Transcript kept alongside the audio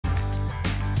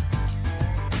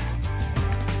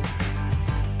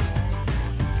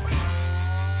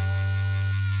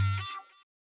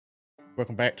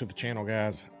Welcome back to the channel,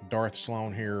 guys. Darth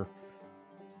Slone here,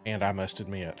 and I must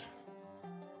admit,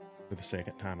 for the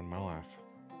second time in my life,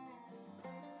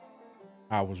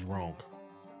 I was wrong.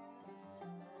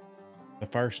 The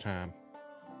first time,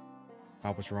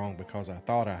 I was wrong because I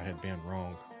thought I had been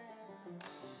wrong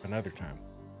another time.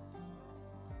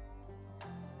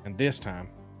 And this time,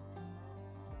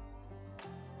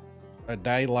 a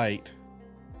day late,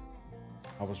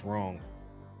 I was wrong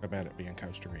about it being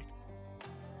Costa Rica.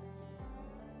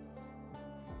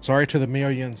 Sorry to the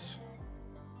millions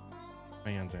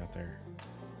fans out there.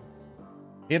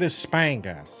 It is Spain,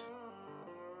 guys.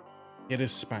 It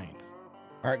is Spain.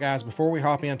 All right, guys, before we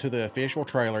hop into the official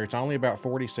trailer, it's only about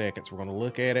 40 seconds. We're going to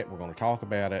look at it. We're going to talk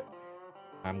about it.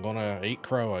 I'm going to eat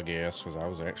crow, I guess, because I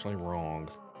was actually wrong.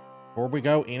 Before we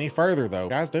go any further, though,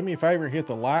 guys, do me a favor, hit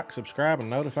the like, subscribe, and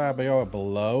notify bell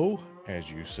below,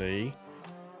 as you see.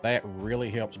 That really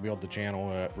helps build the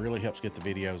channel up, really helps get the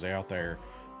videos out there.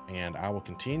 And I will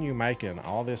continue making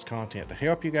all this content to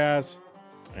help you guys.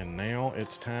 And now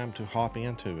it's time to hop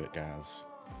into it, guys.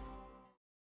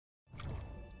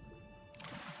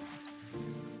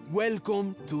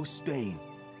 Welcome to Spain.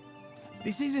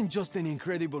 This isn't just an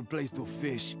incredible place to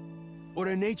fish or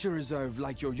a nature reserve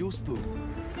like you're used to.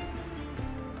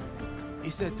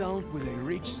 It's a town with a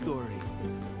rich story,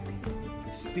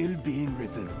 still being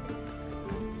written.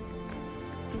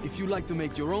 If you like to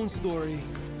make your own story,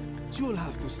 you'll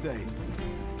have to stay.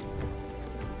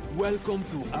 Welcome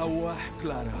to Agua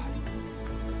Clara.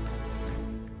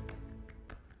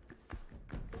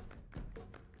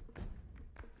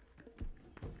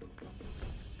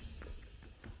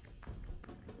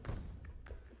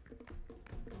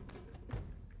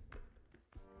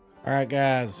 All right,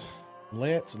 guys,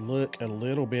 let's look a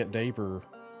little bit deeper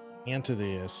into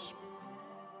this.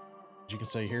 As you can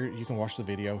see here, you can watch the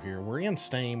video here. We're in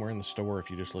Steam, we're in the store.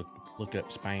 If you just look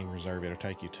up Spain Reserve, it'll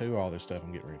take you to all this stuff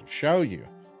I'm getting ready to show you.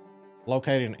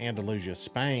 Located in Andalusia,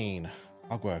 Spain,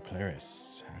 Agua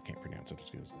Claras. I can't pronounce it as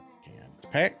good as I can. It's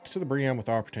packed to the brim with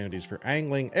opportunities for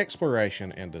angling,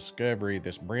 exploration, and discovery.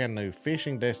 This brand new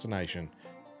fishing destination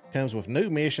comes with new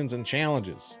missions and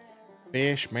challenges.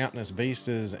 Fish, mountainous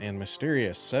vistas, and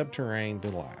mysterious subterranean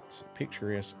delights.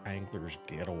 Picturesque angler's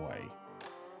getaway.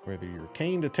 Whether you're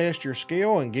keen to test your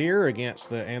skill and gear against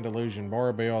the Andalusian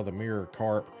barbel, the mirror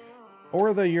carp,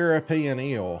 or the European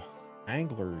eel,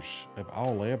 anglers of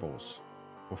all levels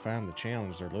will find the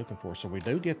challenge they're looking for. So we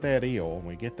do get that eel, and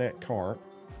we get that carp.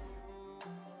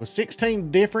 With 16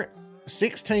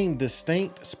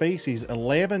 distinct species,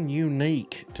 11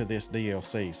 unique to this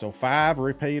DLC. So 5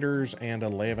 repeaters and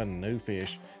 11 new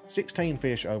fish, 16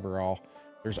 fish overall.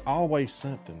 There's always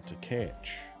something to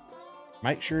catch.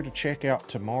 Make sure to check out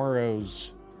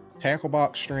tomorrow's tackle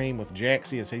box stream with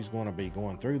Jaxie, as he's going to be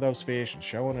going through those fish and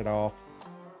showing it off.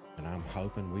 And I'm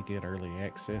hoping we get early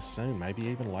access soon, maybe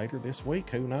even later this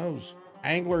week, who knows.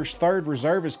 Angler's third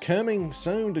reserve is coming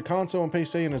soon to console and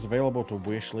PC and is available to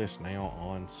wishlist now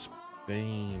on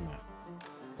Steam.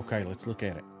 Okay, let's look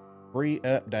at it. Free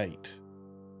update.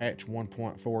 Patch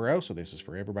 1.40, so this is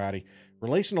for everybody.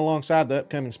 Releasing alongside the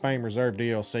upcoming Spain Reserve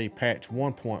DLC, Patch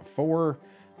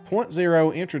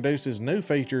 1.4.0 introduces new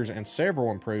features and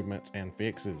several improvements and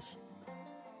fixes.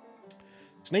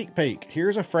 Sneak peek.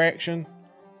 Here's a fraction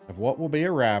of what will be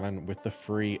arriving with the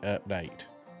free update.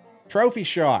 Trophy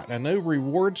Shot, a new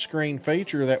reward screen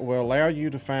feature that will allow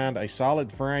you to find a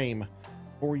solid frame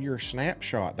for your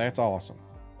snapshot. That's awesome.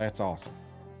 That's awesome.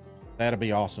 That'll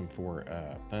be awesome for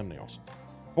thumbnails.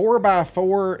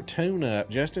 4x4 tune-up,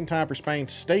 just in time for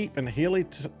Spain's steep and hilly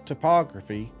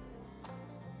topography.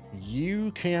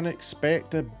 You can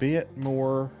expect a bit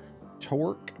more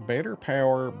torque, better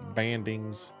power,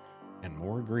 bandings, and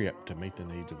more grip to meet the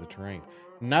needs of the terrain.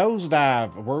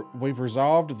 Nosedive. We've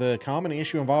resolved the common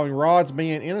issue involving rods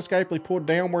being inescapably pulled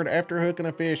downward after hooking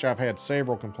a fish. I've had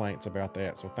several complaints about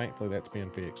that, so thankfully that's been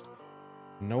fixed.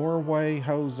 Norway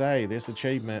Jose. This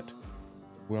achievement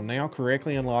will now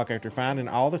correctly unlock after finding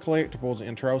all the collectibles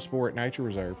in Trollsport Nature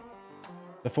Reserve.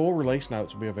 The full release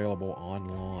notes will be available on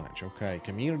launch. Okay,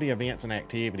 community events and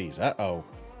activities. Uh-oh.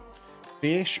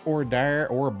 Fish or dare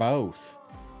or both.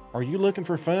 Are you looking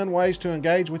for fun ways to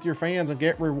engage with your fans and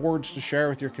get rewards to share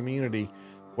with your community?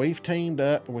 We've teamed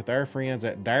up with our friends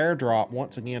at Dare Drop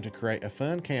once again to create a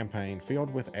fun campaign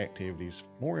filled with activities.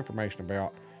 More information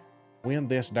about when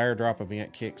this Dare Drop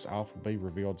event kicks off will be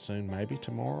revealed soon. Maybe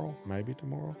tomorrow. Maybe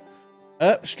tomorrow.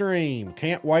 Upstream.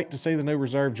 Can't wait to see the new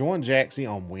reserve. Join Jaxie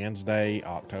on Wednesday,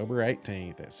 October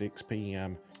 18th at 6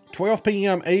 p.m. 12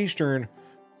 p.m. Eastern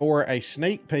for a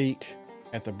sneak peek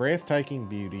at the breathtaking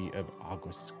beauty of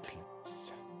Aguas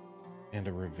Claras and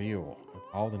a reveal of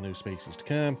all the new species to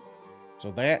come. So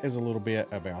that is a little bit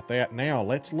about that. Now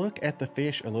let's look at the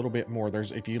fish a little bit more.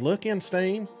 If you look in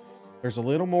Steam, there's a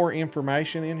little more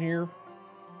information in here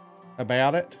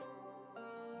about it.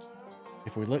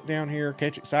 If we look down here,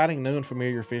 catch exciting new and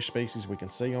familiar fish species. We can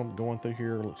see them going through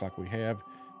here. Looks like we have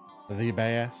the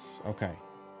bass. Okay.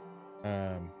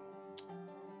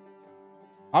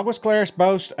 Aguas Claras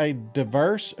boasts a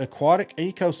diverse aquatic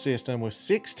ecosystem with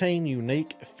 16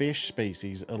 unique fish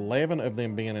species, 11 of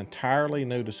them being entirely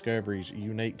new discoveries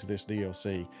unique to this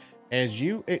DLC. As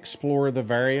you explore the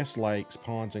various lakes,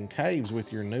 ponds, and caves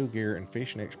with your new gear and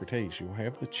fishing expertise, you'll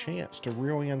have the chance to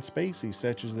reel in species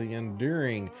such as the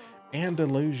enduring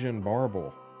Andalusian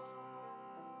barbel,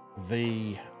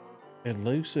 the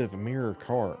elusive mirror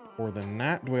carp, or the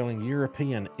night-dwelling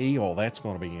European eel. That's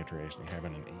going to be interesting,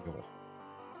 having an eel.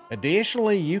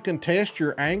 Additionally, you can test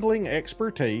your angling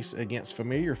expertise against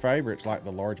familiar favorites like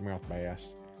the largemouth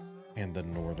bass and the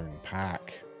northern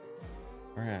pike.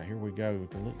 All right, here we go. We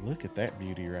can look at that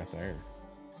beauty right there.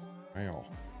 Wow.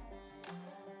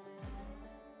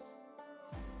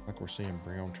 Like we're seeing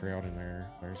brown trout in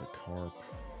there. There's a carp.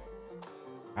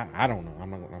 I don't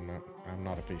know. I'm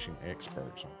not a fishing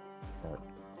expert, so carp.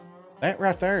 That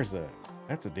right there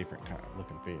that's a different type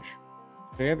looking fish.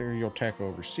 Together, you'll tackle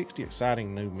over 60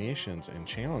 exciting new missions and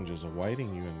challenges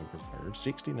awaiting you in the reserve.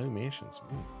 60 new missions.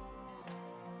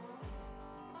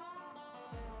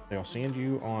 They'll send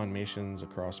you on missions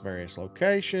across various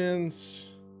locations.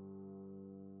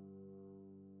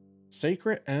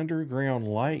 Secret underground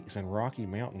lakes and rocky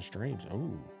mountain streams.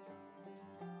 Oh,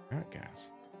 right,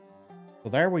 guys. So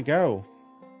there we go.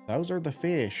 Those are the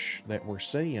fish that we're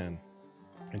seeing.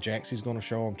 And Jaxie's going to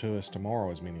show them to us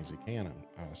tomorrow, as many as he can,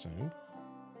 I assume.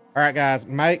 All right, guys,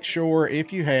 make sure,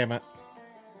 if you haven't,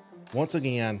 once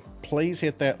again, please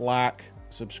hit that like,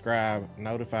 subscribe,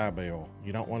 notify bell.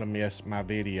 You don't want to miss my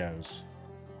videos.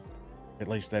 At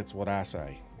least that's what I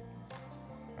say.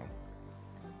 At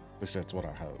least that's what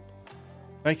I hope.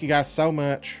 Thank you guys so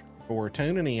much for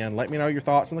tuning in. Let me know your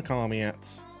thoughts in the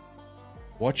comments.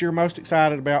 What you're most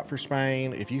excited about for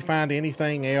Spain. If you find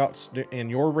anything else in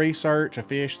your research, a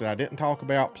fish that I didn't talk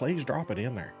about, please drop it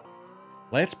in there.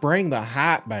 Let's bring the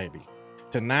hype, baby.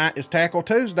 Tonight is Tackle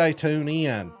Tuesday. Tune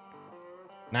in.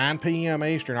 9 p.m.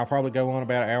 Eastern. I'll probably go on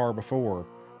about an hour before.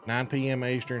 9 p.m.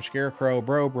 Eastern. Scarecrow,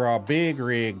 Bro Bra, Big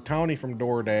Rig, Tony from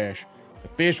DoorDash,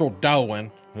 Official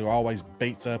Doan, who always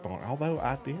beats up on it. Although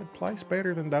I did place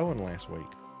better than Doan last week.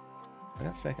 I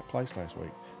got second place last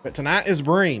week. But tonight is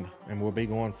Bream, and we'll be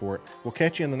going for it. We'll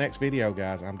catch you in the next video,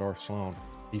 guys. I'm Darth Slone.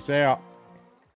 Peace out.